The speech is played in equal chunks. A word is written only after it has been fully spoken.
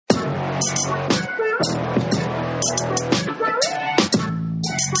Welcome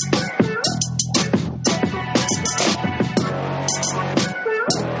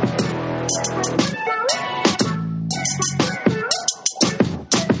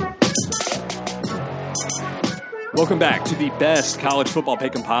back to the best college football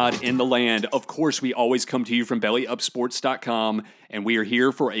pick'em pod in the land. Of course, we always come to you from bellyupsports.com, and we are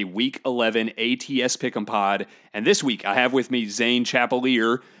here for a Week 11 ATS pick'em pod. And this week, I have with me Zane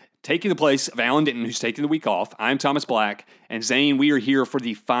Chapelier, taking the place of Alan Denton, who's taking the week off. I'm Thomas Black, and Zane, we are here for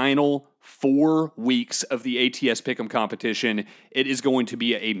the final 4 weeks of the ATS pick'em competition. It is going to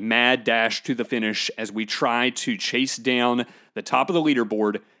be a mad dash to the finish as we try to chase down the top of the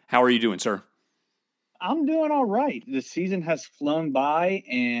leaderboard. How are you doing, sir? I'm doing all right. The season has flown by,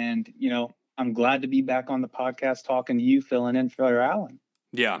 and, I'm glad to be back on the podcast talking to you, filling in for Alan.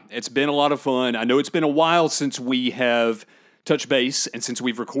 Yeah, it's been a lot of fun. I know it's been a while since we have touched base and since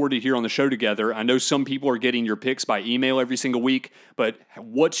we've recorded here on the show together. I know some people are getting your picks by email every single week, but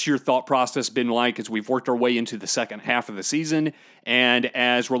what's your thought process been like as we've worked our way into the second half of the season and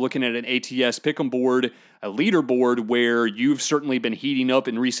as we're looking at an ATS pick'em board, a leaderboard where you've certainly been heating up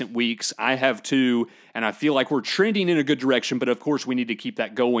in recent weeks. I have too, and I feel like we're trending in a good direction, but of course we need to keep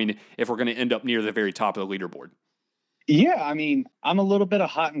that going if we're going to end up near the very top of the leaderboard. Yeah, I'm a little bit of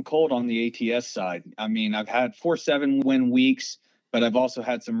hot and cold on the ATS side. I've had 4 7-win weeks, but I've also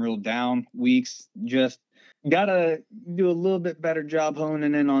had some real down weeks. Just got to do a little bit better job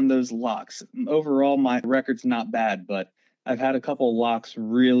honing in on those locks. Overall, my record's not bad, but I've had a couple of locks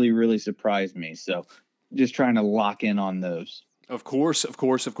really, really surprise me. So just trying to lock in on those. Of course.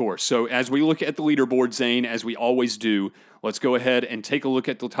 So as we look at the leaderboard, Zane, as we always do, let's go ahead and take a look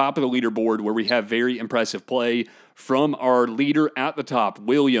at the top of the leaderboard where we have very impressive play from our leader at the top,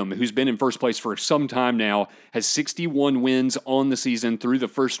 William, who's been in first place for some time now, has 61 wins on the season through the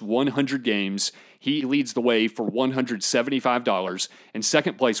first 100 games. He leads the way for $175. In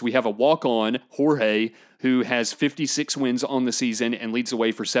second place, we have a walk-on, Jorge, who has 56 wins on the season and leads the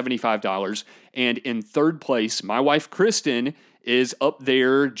way for $75. And in third place, my wife, Kristen, is up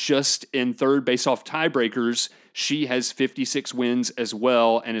there just in third based off tiebreakers. She has 56 wins as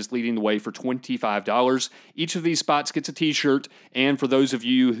well and is leading the way for $25. Each of these spots gets a t-shirt, and for those of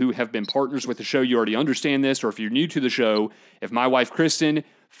you who have been partners with the show, you already understand this, or if you're new to the show, if my wife Kristen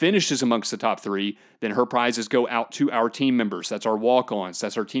finishes amongst the top 3, then her prizes go out to our team members. That's our walk-ons,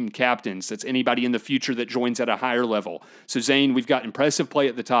 that's our team captains, that's anybody in the future that joins at a higher level. So Zane, we've got impressive play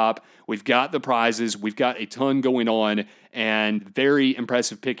at the top, we've got the prizes, we've got a ton going on, and very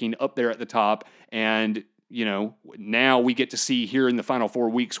impressive picking up there at the top, and now we get to see here in the final 4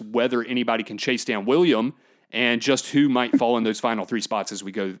 weeks whether anybody can chase down William and just who might fall in those final 3 spots as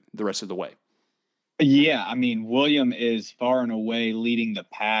we go the rest of the way. Yeah, William is far and away leading the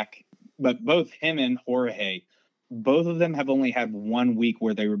pack, but both him and Jorge, both of them have only had 1 week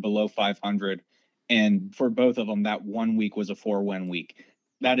where they were below 500. And for both of them, that 1 week was a 4-win week.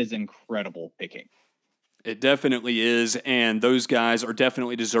 That is incredible picking. It definitely is, and those guys are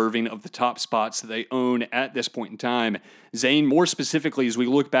definitely deserving of the top spots that they own at this point in time. Zane, more specifically, as we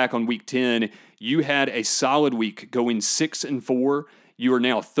look back on Week 10, you had a solid week going 6-4. You are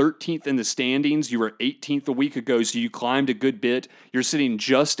now 13th in the standings. You were 18th a week ago, so you climbed a good bit. You're sitting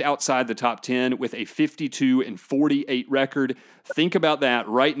just outside the top 10 with a 52-48 record. Think about that.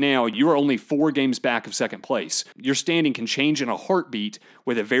 Right now, you are only 4 games back of second place. Your standing can change in a heartbeat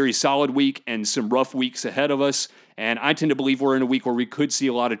with a very solid week and some rough weeks ahead of us. And I tend to believe we're in a week where we could see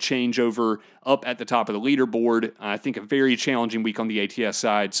a lot of changeover up at the top of the leaderboard. I think a very challenging week on the ATS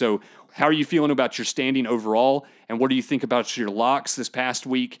side. So how are you feeling about your standing overall? And what do you think about your locks this past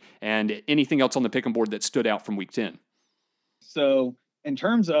week and anything else on the pick'em board that stood out from Week 10? So in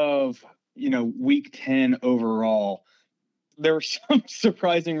terms of, Week 10 overall, there were some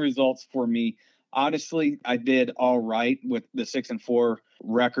surprising results for me. Honestly, I did all right with the 6-4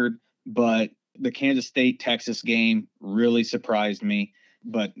 record, but the Kansas State-Texas game really surprised me.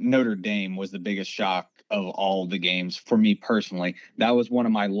 But Notre Dame was the biggest shock of all the games for me personally. That was one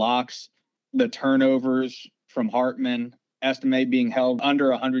of my locks. The turnovers from Hartman, estimate being held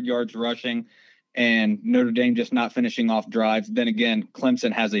under 100 yards rushing, and Notre Dame just not finishing off drives. Then again,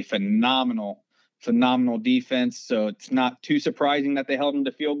 Clemson has a phenomenal defense, so it's not too surprising that they held them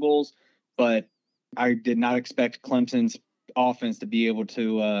to field goals, but I did not expect Clemson's offense to be able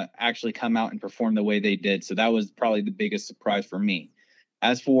to actually come out and perform the way they did. So that was probably the biggest surprise for me.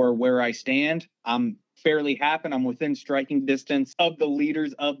 As for where I stand, I'm fairly happy. I'm within striking distance of the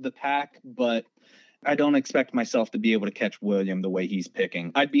leaders of the pack, but I don't expect myself to be able to catch William the way he's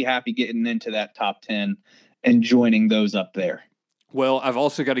picking. I'd be happy getting into that top 10 and joining those up there. Well, I've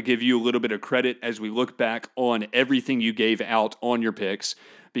also got to give you a little bit of credit as we look back on everything you gave out on your picks,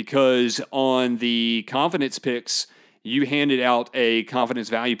 because on the confidence picks, you handed out a confidence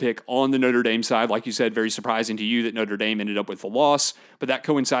value pick on the Notre Dame side. Like you said, very surprising to you that Notre Dame ended up with the loss, but that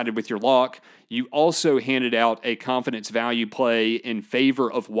coincided with your lock. You also handed out a confidence value play in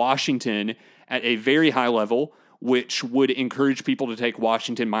favor of Washington at a very high level, which would encourage people to take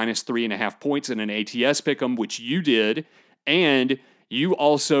Washington minus 3.5 points in an ATS pick'em, which you did. And you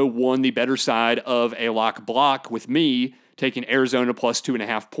also won the better side of a lock block with me taking Arizona plus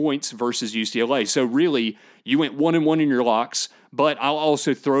 2.5 points versus UCLA. So really, you went 1-1 in your locks, but I'll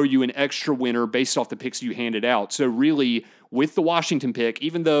also throw you an extra winner based off the picks you handed out. So really, with the Washington pick,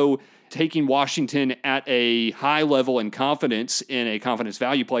 even though taking Washington at a high level and confidence in a confidence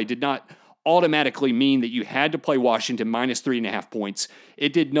value play did not automatically mean that you had to play Washington minus 3.5 points,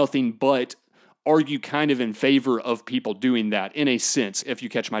 it did nothing but argue kind of in favor of people doing that in a sense, if you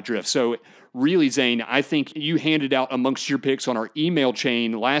catch my drift. So really, Zane, I think you handed out amongst your picks on our email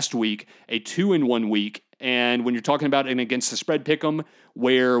chain last week a 2-in-1 week. And when you're talking about an against the spread pick'em,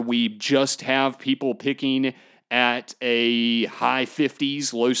 where we just have people picking at a high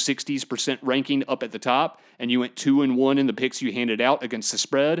 50s, low 60s% ranking up at the top, and you went 2-1 in the picks you handed out against the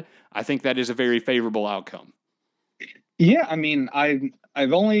spread, I think that is a very favorable outcome. Yeah, I mean,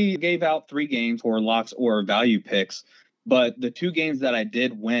 I've only gave out 3 games for locks or value picks, but the 2 games that I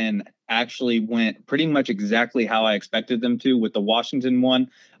did win actually went pretty much exactly how I expected them to. With the Washington one,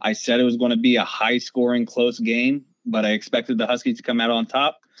 I said it was going to be a high-scoring, close game, but I expected the Huskies to come out on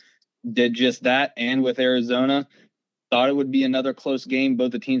top. Did just that, and with Arizona, thought it would be another close game.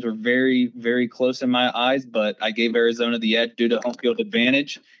 Both the teams were very, very close in my eyes, but I gave Arizona the edge due to home field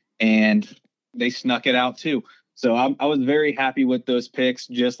advantage, and they snuck it out too. So I was very happy with those picks.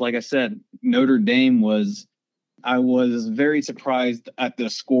 Just like I said, Notre Dame I was very surprised at the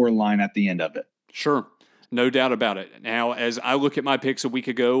score line at the end of it. Sure. No doubt about it. Now, as I look at my picks a week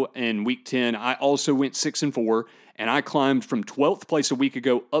ago in week 10, I also went 6-4, and I climbed from 12th place a week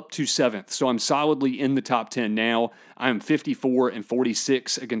ago up to 7th. So I'm solidly in the top 10 now. I'm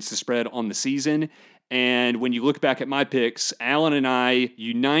 54-46 against the spread on the season. And when you look back at my picks, Alan and I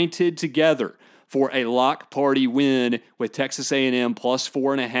united together for a lock party win with Texas A&M plus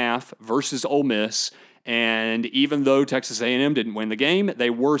 4.5 versus Ole Miss. And even though Texas A&M didn't win the game, they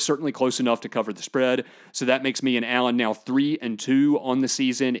were certainly close enough to cover the spread. So that makes me and Alan now 3-2 on the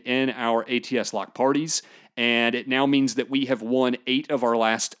season in our ATS lock parties. And it now means that we have won 8 of our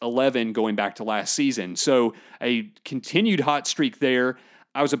last 11 going back to last season. So a continued hot streak there.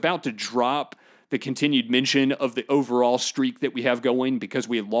 I was about to drop the continued mention of the overall streak that we have going because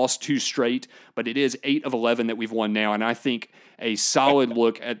we had lost 2 straight, but it is 8 of 11 that we've won now. And I think a solid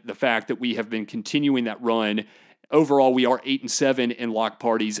look at the fact that we have been continuing that run. Overall, we are 8-7 in lock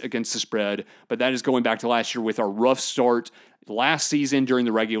parties against the spread, but that is going back to last year with our rough start last season during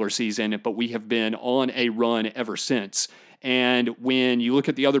the regular season, but we have been on a run ever since. And when you look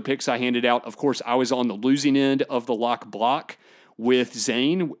at the other picks I handed out, of course, I was on the losing end of the lock block. With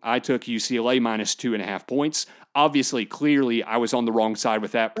Zane, I took UCLA minus 2.5 points. Obviously, clearly, I was on the wrong side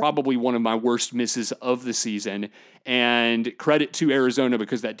with that. Probably one of my worst misses of the season. And credit to Arizona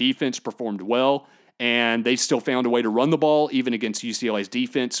because that defense performed well, and they still found a way to run the ball, even against UCLA's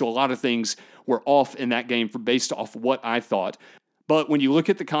defense. So a lot of things were off in that game based off what I thought. But when you look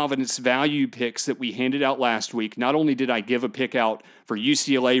at the confidence value picks that we handed out last week, not only did I give a pick out for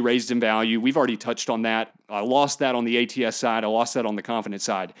UCLA raised in value, we've already touched on that. I lost that on the ATS side. I lost that on the confidence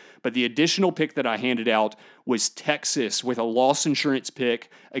side. But the additional pick that I handed out was Texas with a loss insurance pick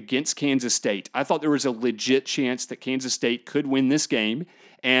against Kansas State. I thought there was a legit chance that Kansas State could win this game.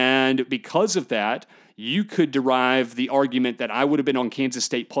 And because of that, you could derive the argument that I would have been on Kansas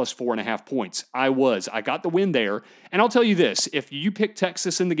State plus 4.5 points. I was. I got the win there. And I'll tell you this, if you pick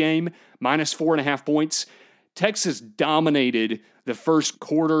Texas in the game, minus 4.5 points, Texas dominated the first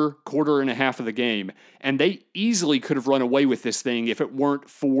quarter and a half of the game, and they easily could have run away with this thing if it weren't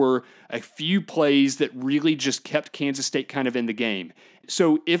for a few plays that really just kept Kansas State kind of in the game.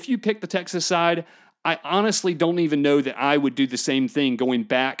 So if you pick the Texas side, I honestly don't even know that I would do the same thing going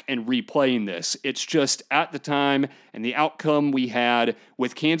back and replaying this. It's just at the time and the outcome we had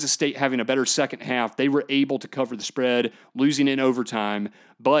with Kansas State having a better second half, they were able to cover the spread, losing in overtime,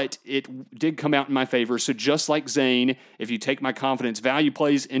 but it did come out in my favor. So just like Zane, if you take my confidence value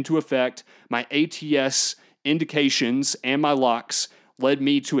plays into effect, my ATS indications and my locks led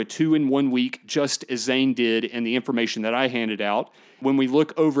me to a 2-1 week, just as Zane did in the information that I handed out. When we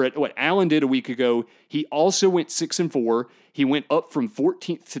look over at what Alan did a week ago, he also went 6-4. He went up from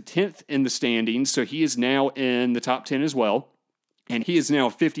 14th to 10th in the standings, so he is now in the top 10 as well. And he is now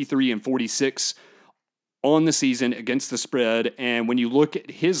 53-46 on the season against the spread. And when you look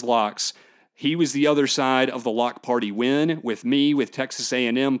at his locks, he was the other side of the lock party win with me with Texas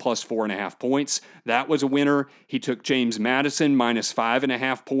A&M plus 4.5 points. That was a winner. He took James Madison minus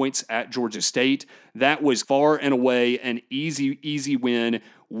 5.5 points at Georgia State. That was far and away an easy win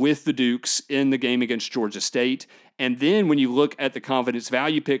with the Dukes in the game against Georgia State. And then when you look at the confidence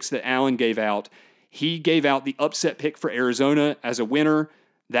value picks that Allen gave out, he gave out the upset pick for Arizona as a winner.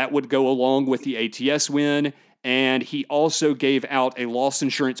 That would go along with the ATS win. And he also gave out a loss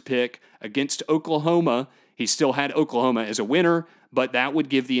insurance pick against Oklahoma. He still had Oklahoma as a winner, but that would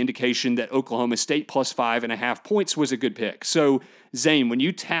give the indication that Oklahoma State plus 5.5 points was a good pick. So, Zane, when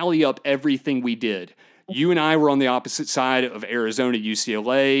you tally up everything we did, you and I were on the opposite side of Arizona,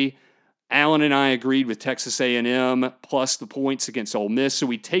 UCLA. Allen and I agreed with Texas A&M plus the points against Ole Miss. So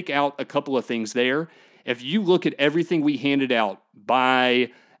we take out a couple of things there. If you look at everything we handed out by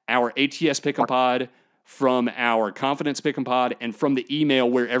our ATS Pick'em Pod, from our Confidence Pick'em Pod, and from the email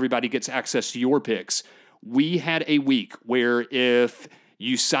where everybody gets access to your picks, we had a week where if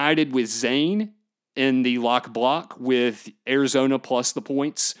you sided with Zane in the lock block with Arizona plus the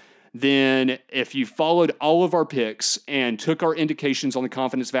points, then if you followed all of our picks and took our indications on the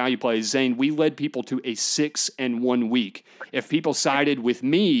confidence value plays, Zane, we led people to a 6-1 week. If people sided with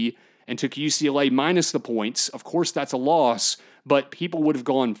me and took UCLA minus the points, of course that's a loss, but people would have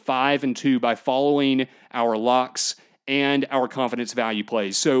gone 5-2 by following our locks and our confidence value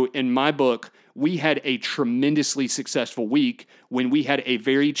plays. So in my book, we had a tremendously successful week when we had a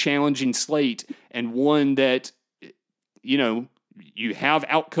very challenging slate and one that, you have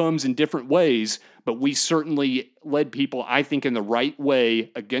outcomes in different ways, but we certainly led people, I think, in the right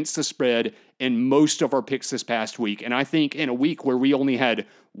way against the spread in most of our picks this past week. And I think in a week where we only had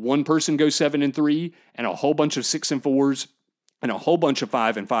one person go 7-3 and a whole bunch of 6-4s and a whole bunch of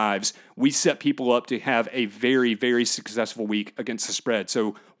 5-5s, we set people up to have a very, very successful week against the spread.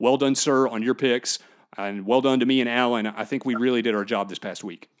 So well done, sir, on your picks, and well done to me and Allen. I think we really did our job this past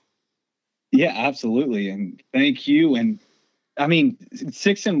week. Yeah, absolutely. And thank you. And I mean,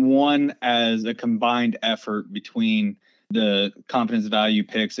 6-1 as a combined effort between the confidence value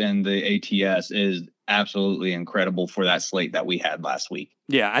picks and the ATS is absolutely incredible for that slate that we had last week.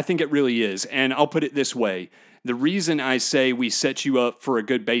 Yeah, I think it really is. And I'll put it this way. The reason I say we set you up for a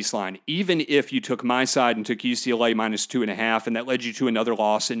good baseline, even if you took my side and took UCLA minus 2.5, and that led you to another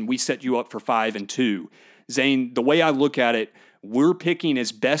loss, and we set you up for 5-2. Zane, the way I look at it, we're picking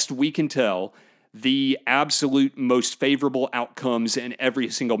as best we can tell the absolute most favorable outcomes in every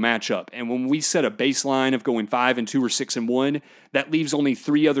single matchup. And when we set a baseline of going 5-2 or 6-1, that leaves only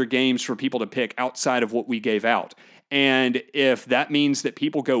 3 other games for people to pick outside of what we gave out. And if that means that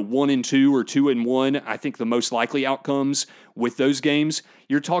people go 1-2 or 2-1, I think the most likely outcomes with those games,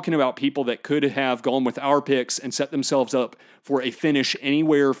 you're talking about people that could have gone with our picks and set themselves up for a finish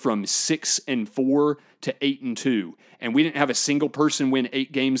anywhere from 6-4 to 8-2. And we didn't have a single person win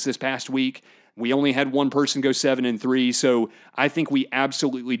 8 games this past week. We only had one person go 7-3. So I think we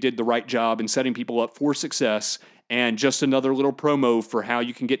absolutely did the right job in setting people up for success. And just another little promo for how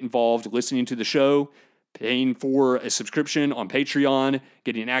you can get involved listening to the show, paying for a subscription on Patreon,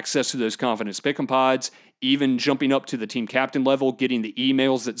 getting access to those Confidence Pick'em Pods, even jumping up to the team captain level, getting the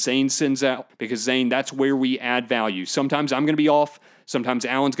emails that Zane sends out, because Zane, that's where we add value. Sometimes I'm going to be off, sometimes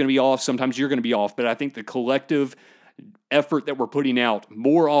Alan's going to be off, sometimes you're going to be off, but I think the collective effort that we're putting out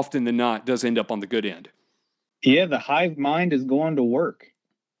more often than not does end up on the good end. Yeah, the hive mind is going to work.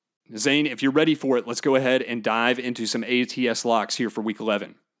 Zane, if you're ready for it, let's go ahead and dive into some ATS locks here for week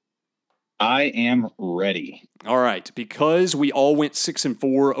 11. I am ready. All right. Because we all went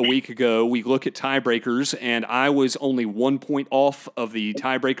 6-4 a week ago, we look at tiebreakers, and I was only 1 point off of the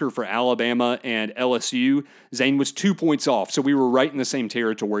tiebreaker for Alabama and LSU. Zane was 2 points off, so we were right in the same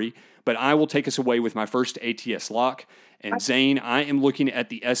territory. But I will take us away with my first ATS lock. And Zane, I am looking at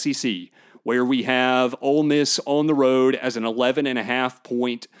the SEC, where we have Ole Miss on the road as an 11.5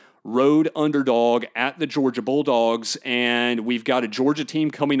 point road underdog at the Georgia Bulldogs. And we've got a Georgia team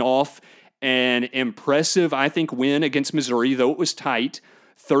coming off an impressive, I think, win against Missouri, though it was tight,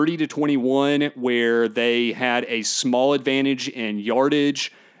 30-21, where they had a small advantage in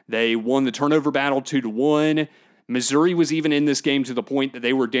yardage. They won the turnover battle 2-1. Missouri was even in this game to the point that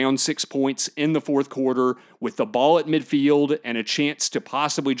they were down 6 points in the fourth quarter with the ball at midfield and a chance to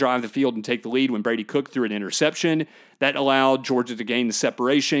possibly drive the field and take the lead when Brady Cook threw an interception. That allowed Georgia to gain the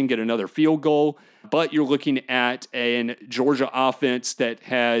separation, get another field goal. But you're looking at a Georgia offense that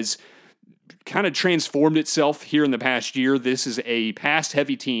has kind of transformed itself here in the past year. This is a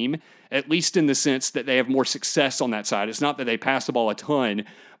pass-heavy team, at least in the sense that they have more success on that side. It's not that they pass the ball a ton,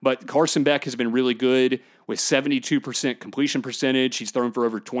 but Carson Beck has been really good with 72% completion percentage. He's thrown for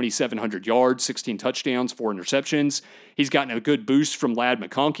over 2,700 yards, 16 touchdowns, 4 interceptions. He's gotten a good boost from Ladd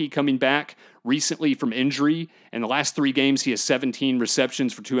McConkey coming back recently from injury. In the last 3 games, he has 17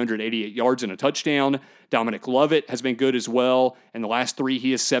 receptions for 288 yards and a touchdown. Dominic Lovett has been good as well. In the last 3,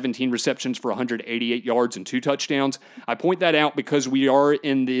 he has 17 receptions for 188 yards and 2 touchdowns. I point that out because we are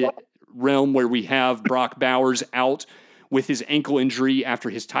in the realm where we have Brock Bowers out with his ankle injury after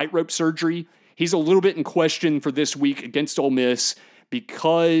his tightrope surgery. He's a little bit in question for this week against Ole Miss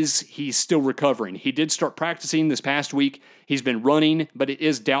because he's still recovering. He did start practicing this past week. He's been running, but it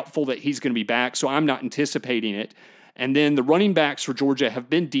is doubtful that he's going to be back, so I'm not anticipating it. And then the running backs for Georgia have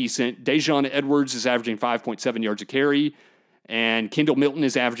been decent. Dejon Edwards is averaging 5.7 yards a carry, and Kendall Milton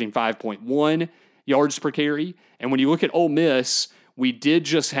is averaging 5.1 yards per carry. And when you look at Ole Miss, we did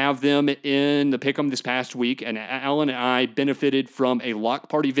just have them in the pick'em this past week, and Alan and I benefited from a lock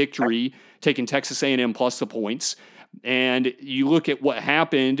party victory, taking Texas A&M plus the points. And you look at what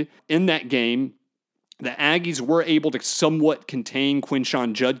happened in that game, the Aggies were able to somewhat contain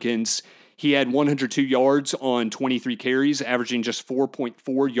Quinshon Judkins. He had 102 yards on 23 carries, averaging just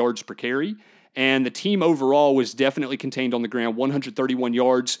 4.4 yards per carry. And the team overall was definitely contained on the ground, 131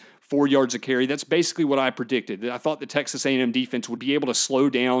 yards, 4 yards a carry. That's basically what I predicted. I thought the Texas A&M defense would be able to slow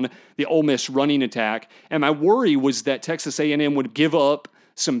down the Ole Miss running attack. And my worry was that Texas A&M would give up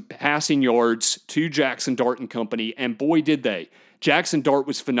some passing yards to Jackson Dart and company, and boy, did they. Jackson Dart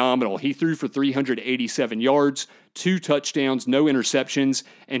was phenomenal. He threw for 387 yards, 2 touchdowns, no interceptions,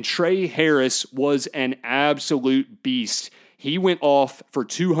 and Trey Harris was an absolute beast. He went off for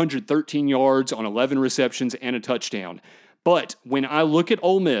 213 yards on 11 receptions and a touchdown. But when I look at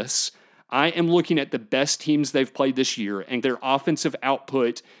Ole Miss, I am looking at the best teams they've played this year and their offensive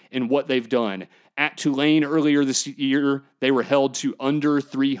output and what they've done. At Tulane earlier this year, they were held to under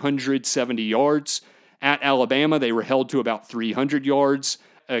 370 yards. At Alabama, they were held to about 300 yards.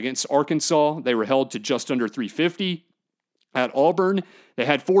 Against Arkansas, they were held to just under 350. At Auburn, they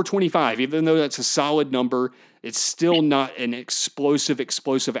had 425. Even though that's a solid number, it's still not an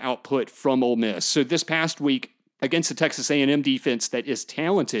explosive output from Ole Miss. So this past week, against the Texas A&M defense that is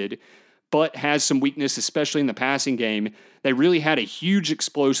talented, but has some weakness, especially in the passing game, they really had a huge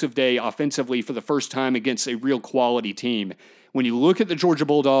explosive day offensively for the first time against a real quality team. When you look at the Georgia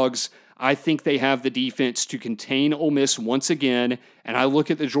Bulldogs, I think they have the defense to contain Ole Miss once again, and I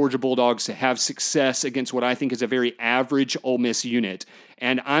look at the Georgia Bulldogs to have success against what I think is a very average Ole Miss unit.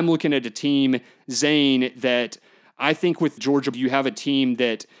 And I'm looking at a team, Zane, that I think with Georgia, you have a team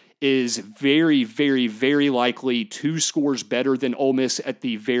that is very, very, very likely 2 scores better than Ole Miss at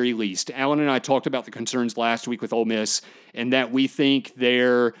the very least. Alan and I talked about the concerns last week with Ole Miss and that we think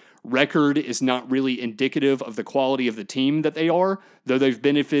their record is not really indicative of the quality of the team that they are, though they've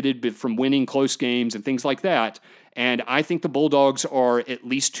benefited from winning close games and things like that. And I think the Bulldogs are at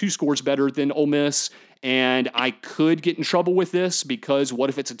least 2 scores better than Ole Miss. And I could get in trouble with this because what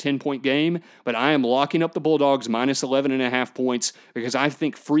if it's a 10-point game? But I am locking up the Bulldogs minus 11.5 points because I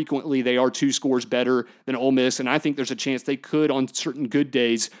think frequently they are 2 scores better than Ole Miss. And I think there's a chance they could, on certain good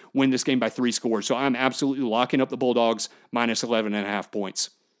days, win this game by 3 scores. So I'm absolutely locking up the Bulldogs minus 11.5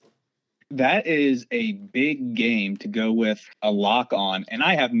 points. That is a big game to go with a lock on. And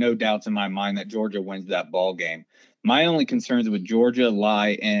I have no doubts in my mind that Georgia wins that ball game. My only concerns with Georgia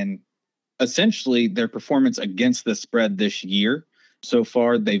lie in essentially their performance against the spread this year. So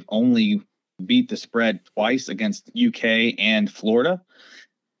far, they've only beat the spread twice against UK and Florida.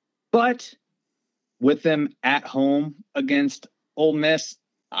 But with them at home against Ole Miss,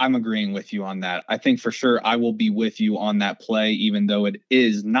 I'm agreeing with you on that. I think for sure I will be with you on that play, even though it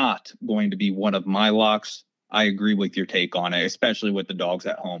is not going to be one of my locks. I agree with your take on it, especially with the dogs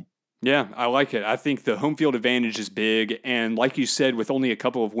at home. Yeah, I like it. I think the home field advantage is big. And like you said, with only a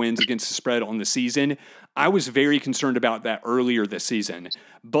couple of wins against the spread on the season, I was very concerned about that earlier this season.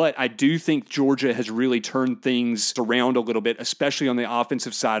 But I do think Georgia has really turned things around a little bit, especially on the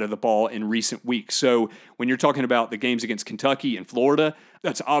offensive side of the ball in recent weeks. So when you're talking about the games against Kentucky and Florida,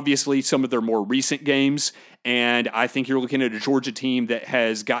 that's obviously some of their more recent games. And I think you're looking at a Georgia team that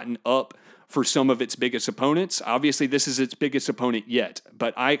has gotten up for some of its biggest opponents. Obviously, this is its biggest opponent yet,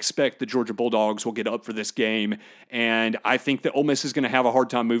 but I expect the Georgia Bulldogs will get up for this game, and I think that Ole Miss is going to have a hard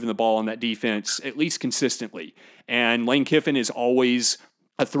time moving the ball on that defense, at least consistently. And Lane Kiffin is always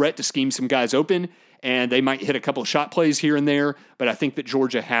a threat to scheme some guys open, and they might hit a couple of shot plays here and there, but I think that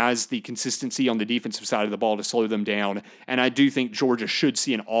Georgia has the consistency on the defensive side of the ball to slow them down, and I do think Georgia should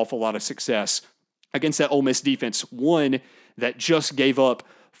see an awful lot of success against that Ole Miss defense, one that just gave up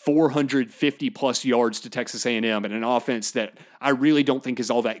 450 plus yards to Texas A&M and an offense that I really don't think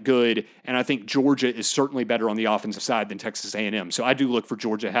is all that good. And I think Georgia is certainly better on the offensive side than Texas A&M. So I do look for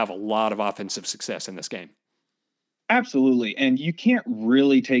Georgia to have a lot of offensive success in this game. Absolutely. And you can't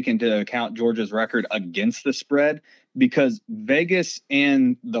really take into account Georgia's record against the spread because Vegas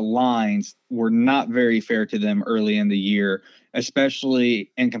and the lines were not very fair to them early in the year,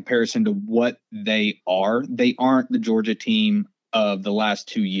 especially in comparison to what they are. They aren't the Georgia team of the last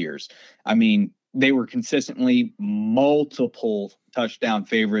 2 years. I mean, they were consistently multiple touchdown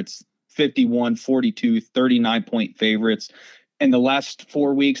favorites, 51, 42, 39-point favorites. In the last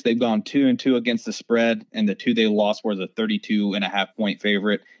 4 weeks, they've gone 2-2 against the spread, and the two they lost was a 32.5-point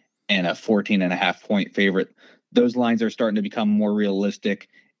favorite and a 14.5-point favorite. Those lines are starting to become more realistic,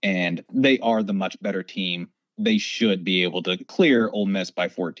 and they are the much better team. They should be able to clear Ole Miss by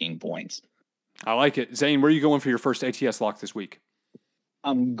 14 points. I like it. Zane, where are you going for your first ATS lock this week?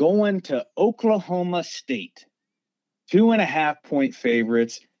 I'm going to Oklahoma State. 2.5-point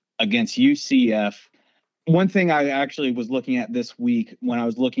favorites against UCF. One thing I actually was looking at this week when I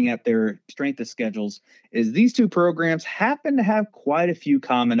was looking at their strength of schedules is these two programs happen to have quite a few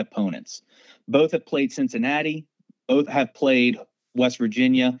common opponents. Both have played Cincinnati, both have played West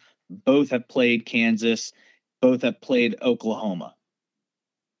Virginia, both have played Kansas, both have played Oklahoma.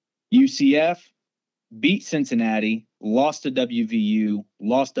 UCF beat Cincinnati, lost to WVU,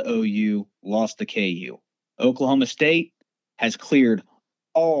 lost to OU, lost to KU. Oklahoma State has cleared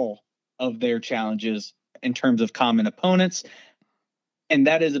all of their challenges in terms of common opponents. And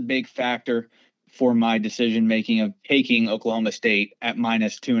that is a big factor for my decision making of taking Oklahoma State at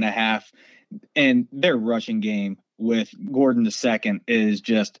 -2.5. And their rushing game with Gordon II is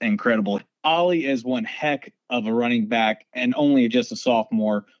just incredible. Ollie is one heck of a running back and only just a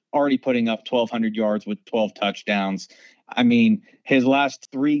sophomore, already putting up 1,200 yards with 12 touchdowns. I mean, his last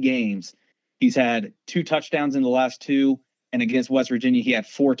 3 games, he's had 2 touchdowns in the last 2. And against West Virginia, he had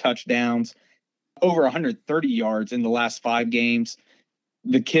 4 touchdowns. Over 130 yards in the last 5 games.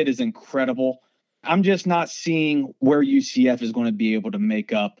 The kid is incredible. I'm just not seeing where UCF is going to be able to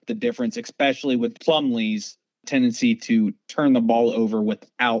make up the difference, especially with Plumlee's tendency to turn the ball over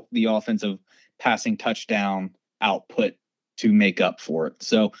without the offensive passing touchdown output to make up for it.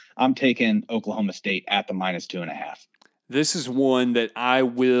 So I'm taking Oklahoma State at the -2.5. This is one that I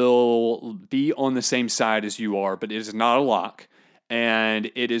will be on the same side as you are, but it is not a lock. And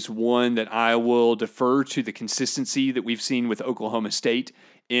it is one that I will defer to the consistency that we've seen with Oklahoma State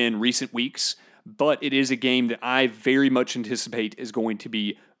in recent weeks. But it is a game that I very much anticipate is going to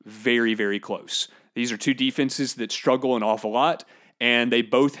be very, very close. These are two defenses that struggle an awful lot, and they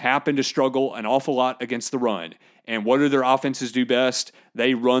both happen to struggle an awful lot against the run. And what do their offenses do best?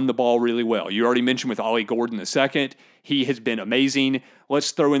 They run the ball really well. You already mentioned with Ollie Gordon II, he has been amazing.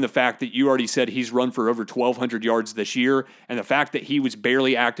 Let's throw in the fact that you already said he's run for over 1,200 yards this year, and the fact that he was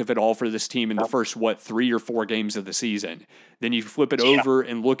barely active at all for this team in the first, 3 or 4 games of the season. Then you flip it over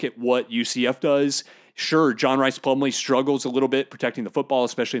and look at what UCF does. Sure, John Rice Plumlee struggles a little bit protecting the football,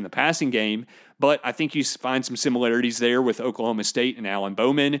 especially in the passing game, but I think you find some similarities there with Oklahoma State and Alan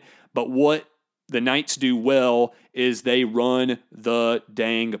Bowman. But what the Knights do well is they run the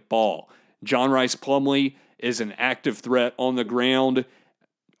dang ball. John Rice Plumlee is an active threat on the ground.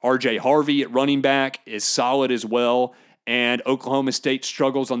 RJ Harvey at running back is solid as well. And Oklahoma State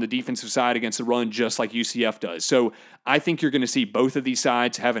struggles on the defensive side against the run just like UCF does. So I think you're going to see both of these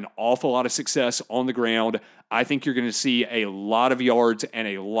sides have an awful lot of success on the ground. I think you're going to see a lot of yards and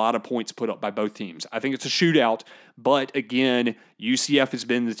a lot of points put up by both teams. I think it's a shootout, but again, UCF has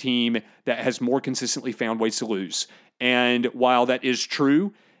been the team that has more consistently found ways to lose. And while that is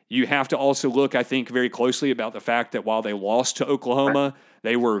true, you have to also look, I think, very closely about the fact that while they lost to Oklahoma,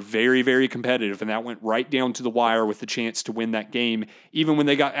 they were very, very competitive, and that went right down to the wire with the chance to win that game, even when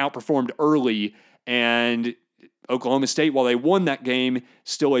they got outperformed early. And Oklahoma State, while they won that game,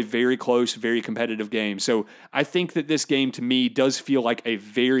 still a very close, very competitive game. So I think that this game, to me, does feel like a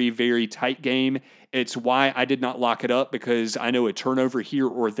very, very tight game. It's why I did not lock it up, because I know a turnover here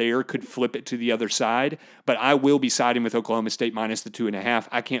or there could flip it to the other side. But I will be siding with Oklahoma State minus the 2.5.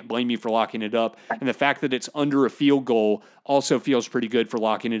 I can't blame you for locking it up. And the fact that it's under a field goal also feels pretty good for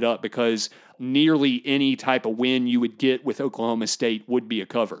locking it up, because nearly any type of win you would get with Oklahoma State would be a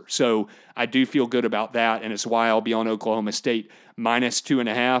cover. So I do feel good about that, and it's why I'll be on Oklahoma State minus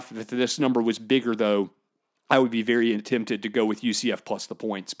 2.5. If this number was bigger, though, I would be very tempted to go with UCF plus the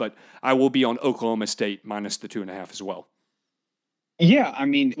points, but I will be on Oklahoma State minus the 2.5 as well. Yeah, I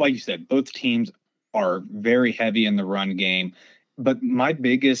mean, like you said, both teams are very heavy in the run game, but my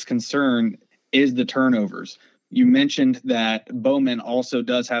biggest concern is the turnovers. You mentioned that Bowman also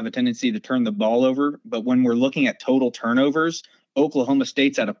does have a tendency to turn the ball over, but when we're looking at total turnovers, Oklahoma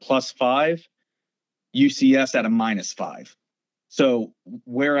State's at a +5, UCF's at a -5. So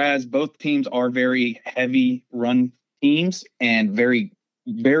whereas both teams are very heavy run teams and very,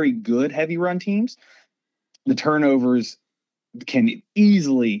 very good heavy run teams, the turnovers can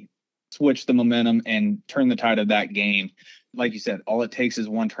easily switch the momentum and turn the tide of that game. Like you said, all it takes is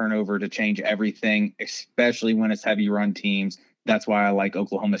one turnover to change everything, especially when it's heavy run teams. That's why I like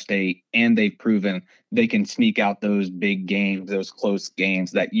Oklahoma State, and they've proven they can sneak out those big games, those close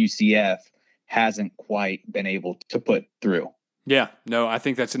games that UCF hasn't quite been able to put through. Yeah, no, I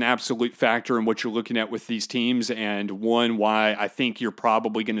think that's an absolute factor in what you're looking at with these teams, and one why I think you're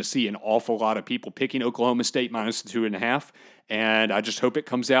probably going to see an awful lot of people picking Oklahoma State minus the 2.5, and I just hope it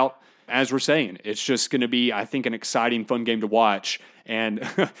comes out as we're saying. It's just going to be, I think, an exciting, fun game to watch, and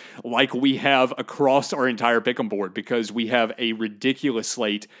like we have across our entire pick'em board, because we have a ridiculous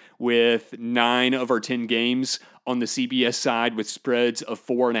slate with 9 of our 10 games on the CBS side with spreads of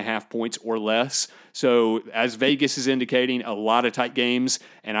 4.5 points or less. So as Vegas is indicating, a lot of tight games,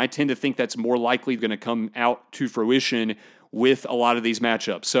 and I tend to think that's more likely going to come out to fruition with a lot of these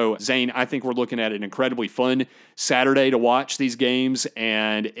matchups. So Zane, I think we're looking at an incredibly fun Saturday to watch these games,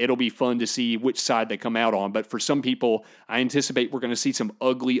 and it'll be fun to see which side they come out on. But for some people, I anticipate we're going to see some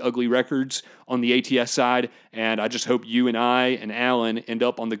ugly, ugly records on the ATS side, and I just hope you and I and Alan end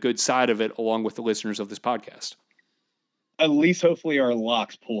up on the good side of it along with the listeners of this podcast. At least hopefully our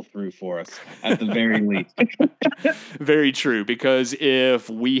locks pull through for us at the very least. Very true, because if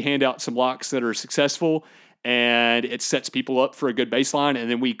we hand out some locks that are successful and it sets people up for a good baseline, and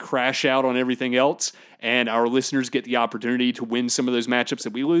then we crash out on everything else and our listeners get the opportunity to win some of those matchups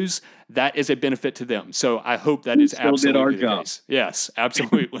that we lose, that is a benefit to them. So I hope that is absolutely the case. Yes,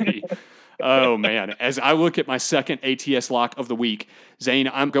 absolutely. Oh, man. As I look at my second ATS lock of the week, Zane,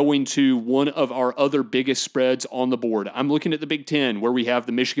 I'm going to one of our other biggest spreads on the board. I'm looking at the Big Ten, where we have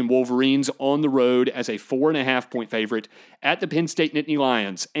the Michigan Wolverines on the road as a 4.5-point favorite at the Penn State Nittany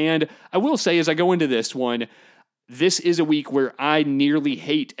Lions. And I will say, as I go into this one, this is a week where I nearly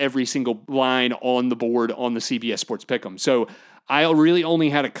hate every single line on the board on the CBS Sports Pick'em. So I really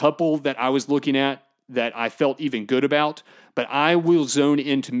only had a couple that I was looking at that I felt even good about, but I will zone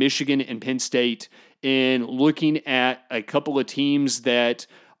into Michigan and Penn State in looking at a couple of teams that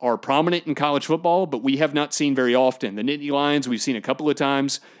are prominent in college football, but we have not seen very often. The Nittany Lions, we've seen a couple of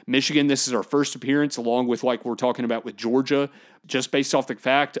times. Michigan, this is our first appearance, along with like we're talking about with Georgia, just based off the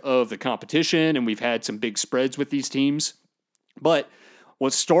fact of the competition, and we've had some big spreads with these teams. But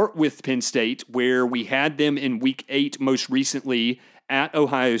let's start with Penn State, where we had them in Week 8 most recently at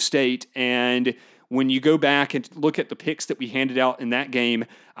Ohio State, and when you go back and look at the picks that we handed out in that game,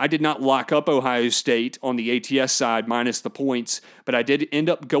 I did not lock up Ohio State on the ATS side minus the points, but I did end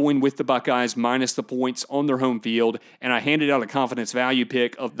up going with the Buckeyes minus the points on their home field, and I handed out a confidence value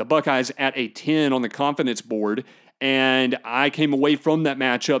pick of the Buckeyes at a 10 on the confidence board, and I came away from that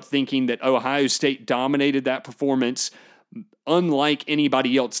matchup thinking that Ohio State dominated that performance unlike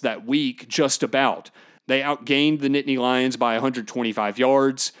anybody else that week, just about. They outgained the Nittany Lions by 125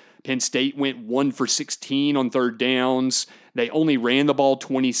 yards. Penn State went 1 for 16 on third downs. They only ran the ball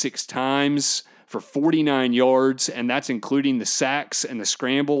 26 times for 49 yards, and that's including the sacks and the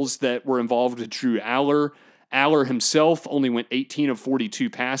scrambles that were involved with Drew Aller. Aller himself only went 18 of 42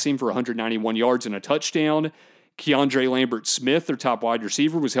 passing for 191 yards and a touchdown. Keandre Lambert-Smith, their top wide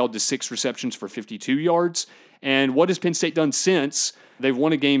receiver, was held to 6 receptions for 52 yards. And what has Penn State done since? They've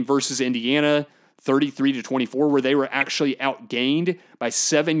won a game versus Indiana, 33-24, where they were actually outgained by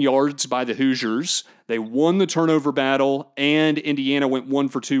 7 yards by the Hoosiers. They won the turnover battle, and Indiana went 1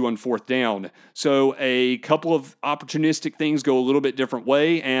 for 2 on fourth down. So a couple of opportunistic things go a little bit different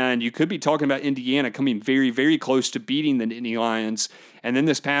way, and you could be talking about Indiana coming very, very close to beating the Nittany Lions. And then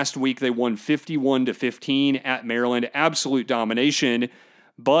this past week, they won 51-15 at Maryland. Absolute domination.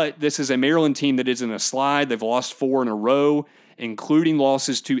 But this is a Maryland team that is in a slide. They've lost 4 in a row, including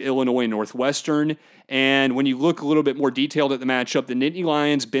losses to Illinois and Northwestern. And when you look a little bit more detailed at the matchup, the Nittany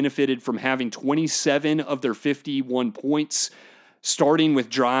Lions benefited from having 27 of their 51 points, starting with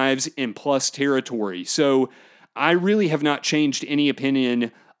drives in plus territory. So I really have not changed any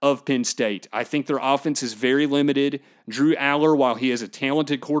opinion of Penn State. I think their offense is very limited. Drew Aller, while he is a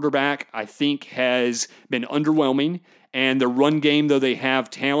talented quarterback, I think has been underwhelming. And the run game, though they have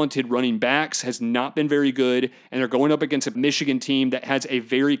talented running backs, has not been very good. And they're going up against a Michigan team that has a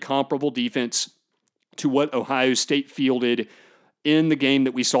very comparable defense to what Ohio State fielded in the game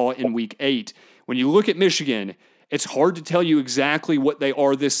that we saw in Week 8. When you look at Michigan, it's hard to tell you exactly what they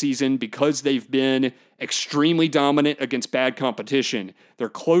are this season because they've been extremely dominant against bad competition. Their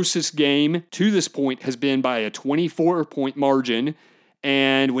closest game to this point has been by a 24-point margin.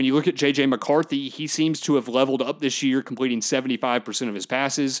 And when you look at J.J. McCarthy, he seems to have leveled up this year, completing 75% of his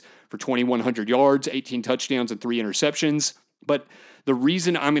passes for 2,100 yards, 18 touchdowns, and 3 interceptions. But the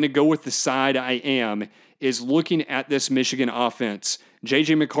reason I'm going to go with the side I am is looking at this Michigan offense.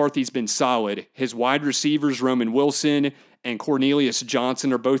 J.J. McCarthy's been solid. His wide receivers, Roman Wilson and Cornelius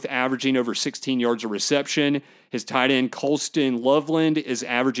Johnson, are both averaging over 16 yards of reception. His tight end, Colston Loveland, is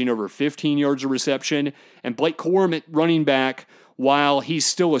averaging over 15 yards of reception. And Blake Corum at running back, while he's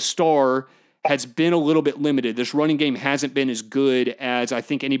still a star, has been a little bit limited. This running game hasn't been as good as I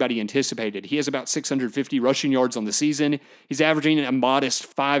think anybody anticipated. He has about 650 rushing yards on the season. He's averaging a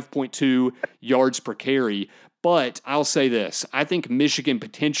modest 5.2 yards per carry. But I'll say this. I think Michigan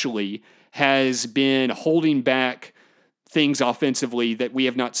potentially has been holding back things offensively that we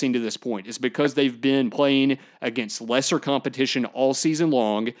have not seen to this point. It's because they've been playing against lesser competition all season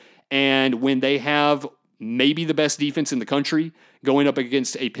long. And when they have maybe the best defense in the country going up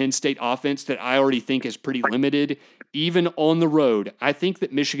against a Penn State offense that I already think is pretty limited, even on the road, I think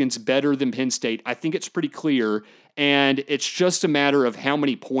that Michigan's better than Penn State. I think it's pretty clear, and it's just a matter of how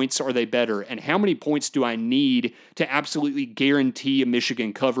many points are they better and how many points do I need to absolutely guarantee a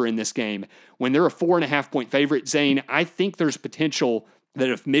Michigan cover in this game. When they're a 4.5-point favorite, Zane, I think there's potential that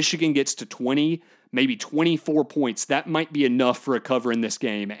if Michigan gets to 20, maybe 24 points, that might be enough for a cover in this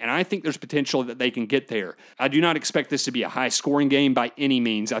game. And I think there's potential that they can get there. I do not expect this to be a high-scoring game by any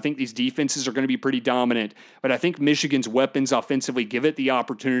means. I think these defenses are going to be pretty dominant, but I think Michigan's weapons offensively give it the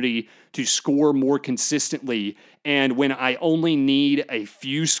opportunity to score more consistently. And when I only need a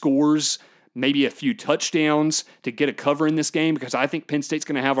few scores, maybe a few touchdowns to get a cover in this game, because I think Penn State's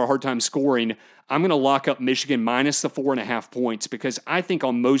going to have a hard time scoring, I'm going to lock up Michigan minus the 4.5 points, because I think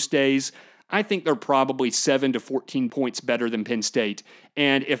on most days, I think they're probably 7 to 14 points better than Penn State.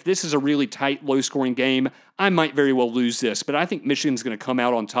 And if this is a really tight, low-scoring game, I might very well lose this. But I think Michigan's going to come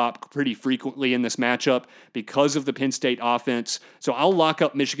out on top pretty frequently in this matchup because of the Penn State offense. So I'll lock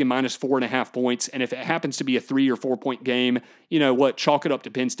up Michigan minus 4.5 points. And if it happens to be a 3 or 4 point game, you know what, chalk it up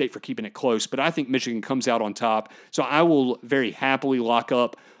to Penn State for keeping it close. But I think Michigan comes out on top. So I will very happily lock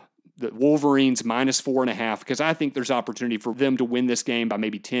up the Wolverines minus 4.5, because I think there's opportunity for them to win this game by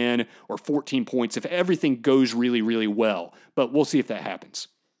maybe 10 or 14 points if everything goes really, really well. But we'll see if that happens.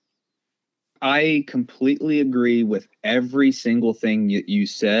 I completely agree with every single thing you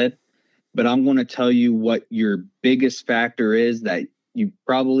said, but I'm going to tell you what your biggest factor is that you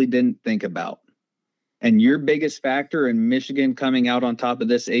probably didn't think about. And your biggest factor in Michigan coming out on top of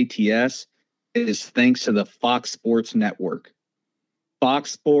this ATS is thanks to the Fox Sports Network.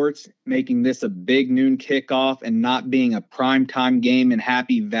 Fox Sports making this a big noon kickoff and not being a primetime game in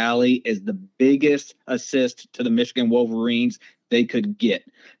Happy Valley is the biggest assist to the Michigan Wolverines they could get.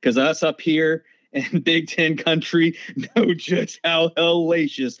 Because us up here in Big Ten country know just how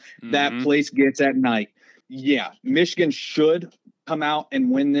hellacious that place gets at night. Yeah, Michigan should come out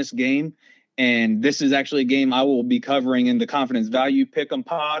and win this game. And this is actually a game I will be covering in the Confidence Value Pick'em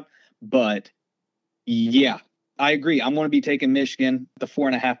pod. But yeah, I agree. I'm going to be taking Michigan, the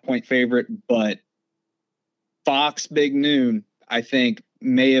 4.5 point favorite, but Fox Big Noon, I think,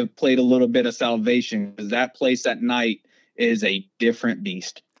 may have played a little bit of salvation, because that place at night is a different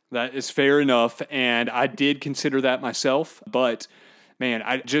beast. That is fair enough, and I did consider that myself, but man,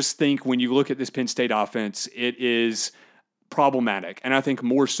 I just think when you look at this Penn State offense, it is problematic, and I think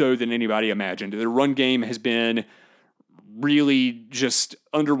more so than anybody imagined. The run game has been really just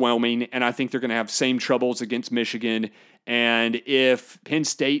underwhelming, and I think they're going to have same troubles against Michigan. And if Penn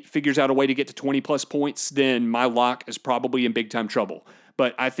State figures out a way to get to 20-plus points, then my lock is probably in big-time trouble.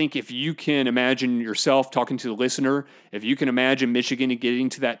 But I think if you can imagine yourself talking to the listener, if you can imagine Michigan getting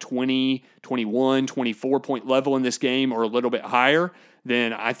to that 20, 21, 24-point level in this game or a little bit higher,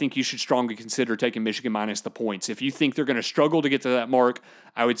 then I think you should strongly consider taking Michigan minus the points. If you think they're going to struggle to get to that mark,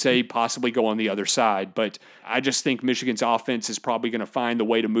 I would say possibly go on the other side. But I just think Michigan's offense is probably going to find the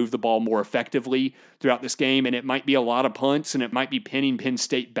way to move the ball more effectively throughout this game, and it might be a lot of punts, and it might be pinning Penn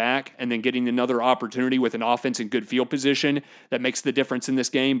State back and then getting another opportunity with an offense in good field position that makes the difference in this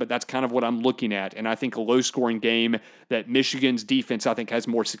game. But that's kind of what I'm looking at, and I think a low-scoring game that Michigan's defense, I think, has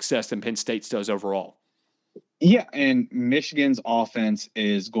more success than Penn State's does overall. Yeah, and Michigan's offense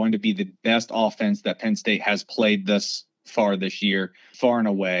is going to be the best offense that Penn State has played thus far this year, far and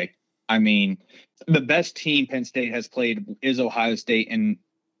away. I mean, the best team Penn State has played is Ohio State, and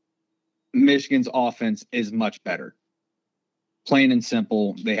Michigan's offense is much better. Plain and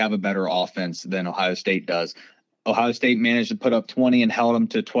simple, they have a better offense than Ohio State does. Ohio State managed to put up 20 and held them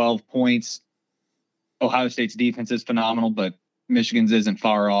to 12 points Ohio State's defense is phenomenal, but Michigan's isn't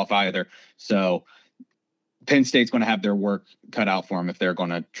far off either. So Penn State's going to have their work cut out for them if they're going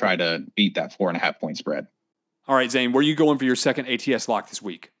to try to beat that 4.5-point spread. All right, Zane, where are you going for your second ATS lock this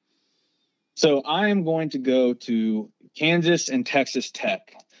week? So I am going to go to Kansas and Texas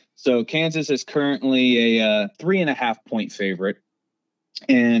Tech. So Kansas is currently a 3.5-point favorite,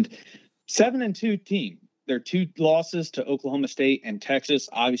 and 7-2 team. Their 2 losses to Oklahoma State and Texas.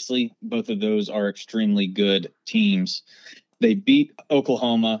 Obviously, both of those are extremely good teams. They beat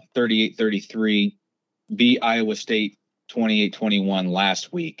Oklahoma 38-33, beat Iowa State 28-21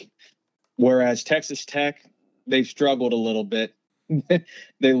 last week. Whereas Texas Tech, they've struggled a little bit.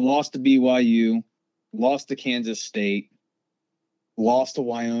 They lost to BYU, lost to Kansas State, lost to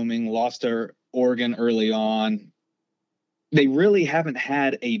Wyoming, lost to Oregon early on. They really haven't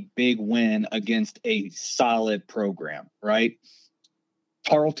had a big win against a solid program, right?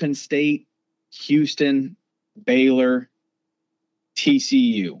 Tarleton State, Houston, Baylor,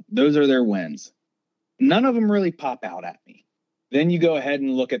 TCU. Those are their wins. None of them really pop out at me. Then you go ahead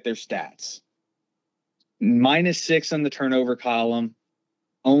and look at their stats. -6 on the turnover column,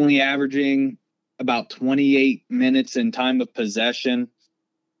 only averaging about 28 minutes in time of possession,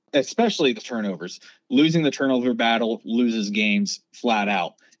 especially the turnovers. Losing the turnover battle loses games flat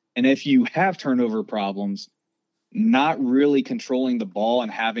out. And if you have turnover problems, not really controlling the ball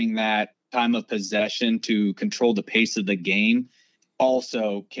and having that time of possession to control the pace of the game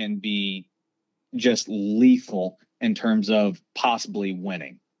also can be just lethal in terms of possibly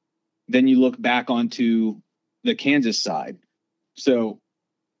winning. Then you look back onto the Kansas side. So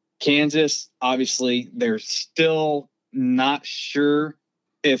Kansas, obviously, they're still not sure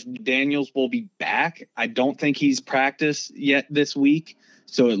if Daniels will be back. I don't think he's practiced yet this week.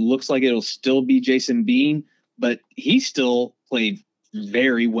 So it looks like it'll still be Jason Bean, but he still played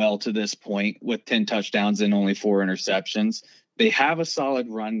very well to this point with 10 touchdowns and only 4 interceptions. They have a solid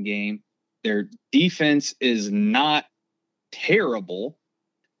run game. Their defense is not terrible.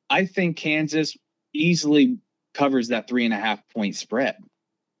 I think Kansas easily covers that 3.5-point spread.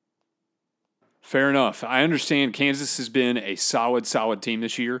 Fair enough. I understand Kansas has been a solid team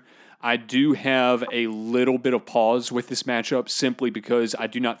this year. I do have a little bit of pause with this matchup simply because I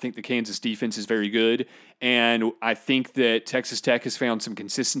do not think the Kansas defense is very good. And I think that Texas Tech has found some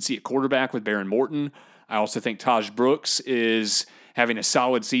consistency at quarterback with Baron Morton. I also think Taj Brooks is having a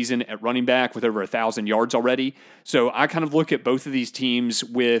solid season at running back with over 1,000 yards already. So I kind of look at both of these teams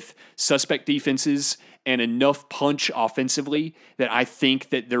with suspect defenses and enough punch offensively that I think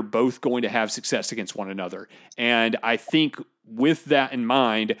that they're both going to have success against one another. And I think with that in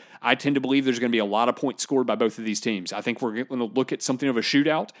mind, I tend to believe there's going to be a lot of points scored by both of these teams. I think we're going to look at something of a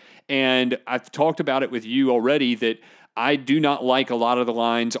shootout. And I've talked about it with you already that I do not like a lot of the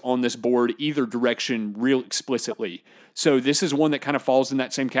lines on this board either direction real explicitly. So this is one that kind of falls in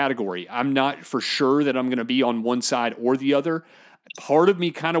that same category. I'm not for sure that I'm going to be on one side or the other. Part of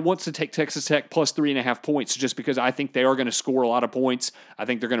me kind of wants to take Texas Tech plus 3.5 points just because I think they are going to score a lot of points. I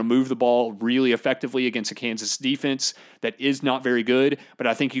think they're going to move the ball really effectively against a Kansas defense that is not very good. But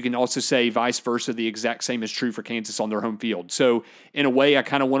I think you can also say vice versa, the exact same is true for Kansas on their home field. So in a way, I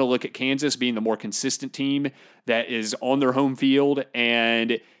kind of want to look at Kansas being the more consistent team that is on their home field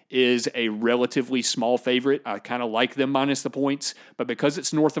and is a relatively small favorite. I kind of like them minus the points. But because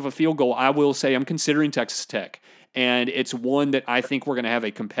it's north of a field goal, I will say I'm considering Texas Tech. And it's one that I think we're going to have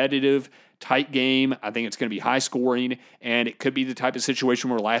a competitive, tight game. I think it's going to be high scoring, and it could be the type of situation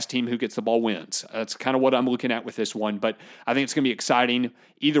where last team who gets the ball wins. That's kind of what I'm looking at with this one, but I think it's going to be exciting.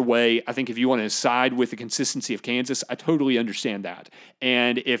 Either way, I think if you want to side with the consistency of Kansas, I totally understand that.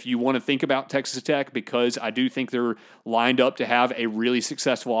 And if you want to think about Texas Tech, because I do think they're lined up to have a really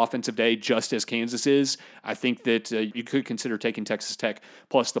successful offensive day just as Kansas is, I think that you could consider taking Texas Tech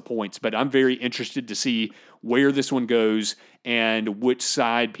plus the points. But I'm very interested to see where this one goes and which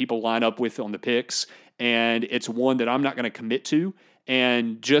side people line up with on the picks. And it's one that I'm not going to commit to.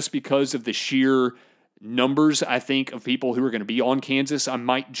 And just because of the sheer numbers, I think, of people who are going to be on Kansas, I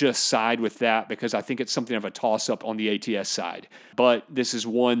might just side with that because I think it's something of a toss-up on the ATS side. But this is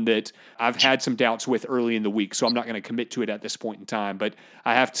one that I've had some doubts with early in the week, so I'm not going to commit to it at this point in time. But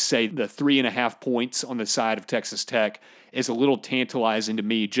I have to say the 3.5 points on the side of Texas Tech is a little tantalizing to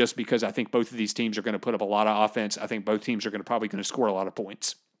me just because I think both of these teams are going to put up a lot of offense. I think both teams are probably going to score a lot of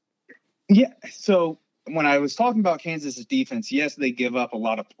points. Yeah, so when I was talking about Kansas' defense, yes, they give up a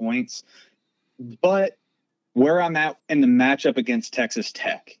lot of points. But where I'm at in the matchup against Texas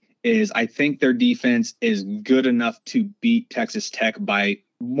Tech is I think their defense is good enough to beat Texas Tech by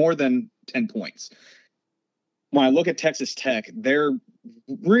more than 10 points. when I look at Texas Tech, they're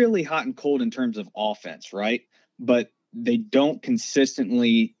really hot and cold in terms of offense, right? But they don't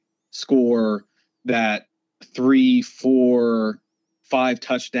consistently score that 3, 4, 5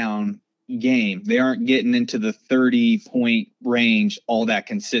 touchdown game. They aren't getting into the 30-point range all that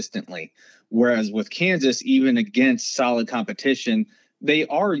consistently. Whereas with Kansas, even against solid competition, they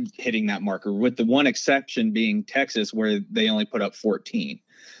are hitting that marker, with the one exception being Texas, where they only put up 14.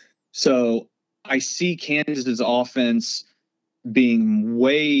 So I see Kansas's offense being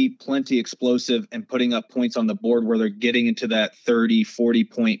plenty explosive and putting up points on the board where they're getting into that 30,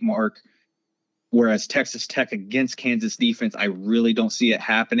 40-point mark. Whereas Texas Tech against Kansas defense, I really don't see it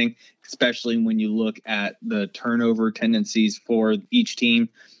happening, especially when you look at the turnover tendencies for each team.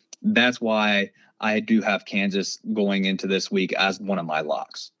 That's why I do have Kansas going into this week as one of my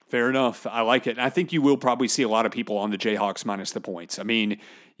locks. Fair enough. I like it. And I think you will probably see a lot of people on the Jayhawks minus the points. I mean,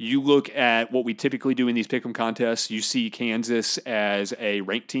 you look at what we typically do in these pick'em contests, you see Kansas as a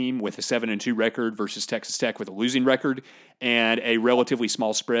ranked team with a 7-2 record versus Texas Tech with a losing record and a relatively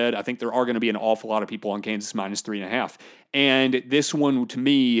small spread. I think there are going to be an awful lot of people on Kansas minus 3.5. And this one, to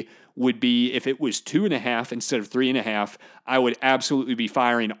me, would be, if it was 2.5 instead of 3.5, I would absolutely be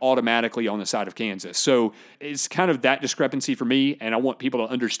firing automatically on the side of Kansas. So it's kind of that discrepancy for me, and I want people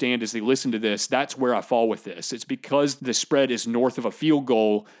to understand as they listen to this, that's where I fall with this. It's because the spread is north of a field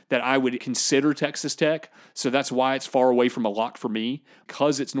goal that I would consider Texas Tech, so that's why it's far away from a lock for me.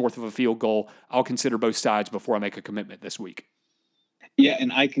 Because it's north of a field goal, I'll consider both sides before I make a commitment this week. Yeah,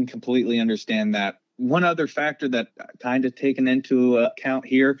 and I can completely understand that. One other factor that kind of taken into account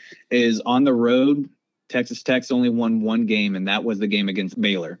here is on the road, Texas Tech's only won one game, and that was the game against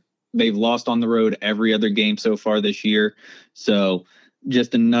Baylor. They've lost on the road every other game so far this year. So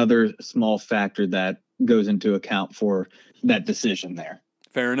just another small factor that goes into account for that decision there.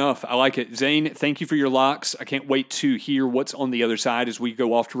 Fair enough. I like it. Zane, thank you for your locks. I can't wait to hear what's on the other side as we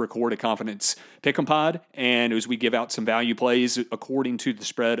go off to record a Confidence Pick'em Pod and as we give out some value plays according to the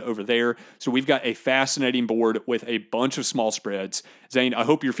spread over there. So we've got a fascinating board with a bunch of small spreads. Zane, I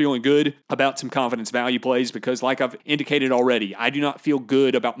hope you're feeling good about some confidence value plays because like I've indicated already, I do not feel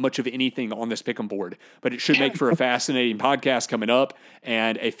good about much of anything on this Pick'em board, but it should make for a fascinating podcast coming up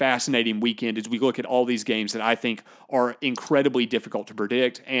and a fascinating weekend as we look at all these games that I think are incredibly difficult to predict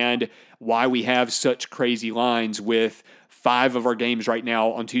and why we have such crazy lines with 5 of our games right now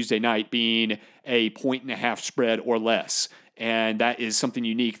on Tuesday night being a 1.5 spread or less. And that is something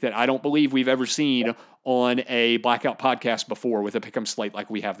unique that I don't believe we've ever seen on a Blackout podcast before with a pick'em slate like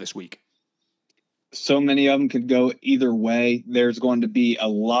we have this week. So many of them could go either way. There's going to be a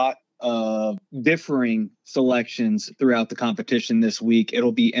lot of differing selections throughout the competition this week.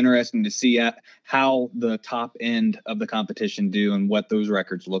 It'll be interesting to see how the top end of the competition do and what those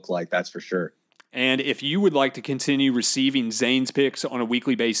records look like. That's for sure. And if you would like to continue receiving Zane's picks on a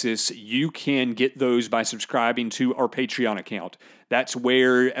weekly basis, you can get those by subscribing to our Patreon account. That's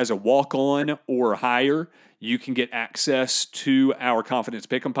where, as a walk-on or higher, you can get access to our Confidence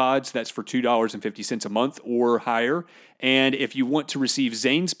Pick'em Pods. That's for $2.50 a month or higher. And if you want to receive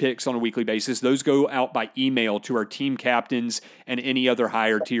Zane's picks on a weekly basis, those go out by email to our team captains and any other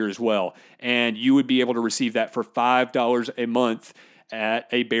higher tier as well. And you would be able to receive that for $5 a month at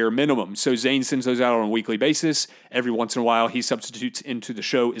a bare minimum. So Zane sends those out on a weekly basis. Every once in a while, he substitutes into the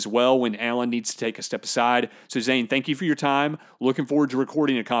show as well when Alan needs to take a step aside. So Zane, thank you for your time. Looking forward to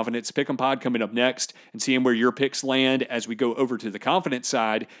recording a Confidence Pick'em Pod coming up next and seeing where your picks land as we go over to the Confidence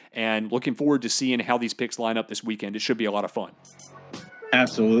side and looking forward to seeing how these picks line up this weekend. It should be a lot of fun.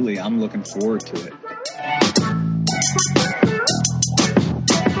 Absolutely. I'm looking forward to it.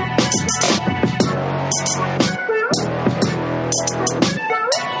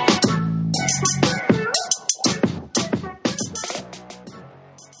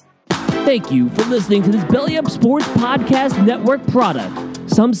 Thank you for listening to this Belly Up Sports Podcast Network product.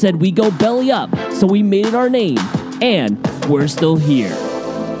 Some said we go belly up, so we made it our name, and we're still here.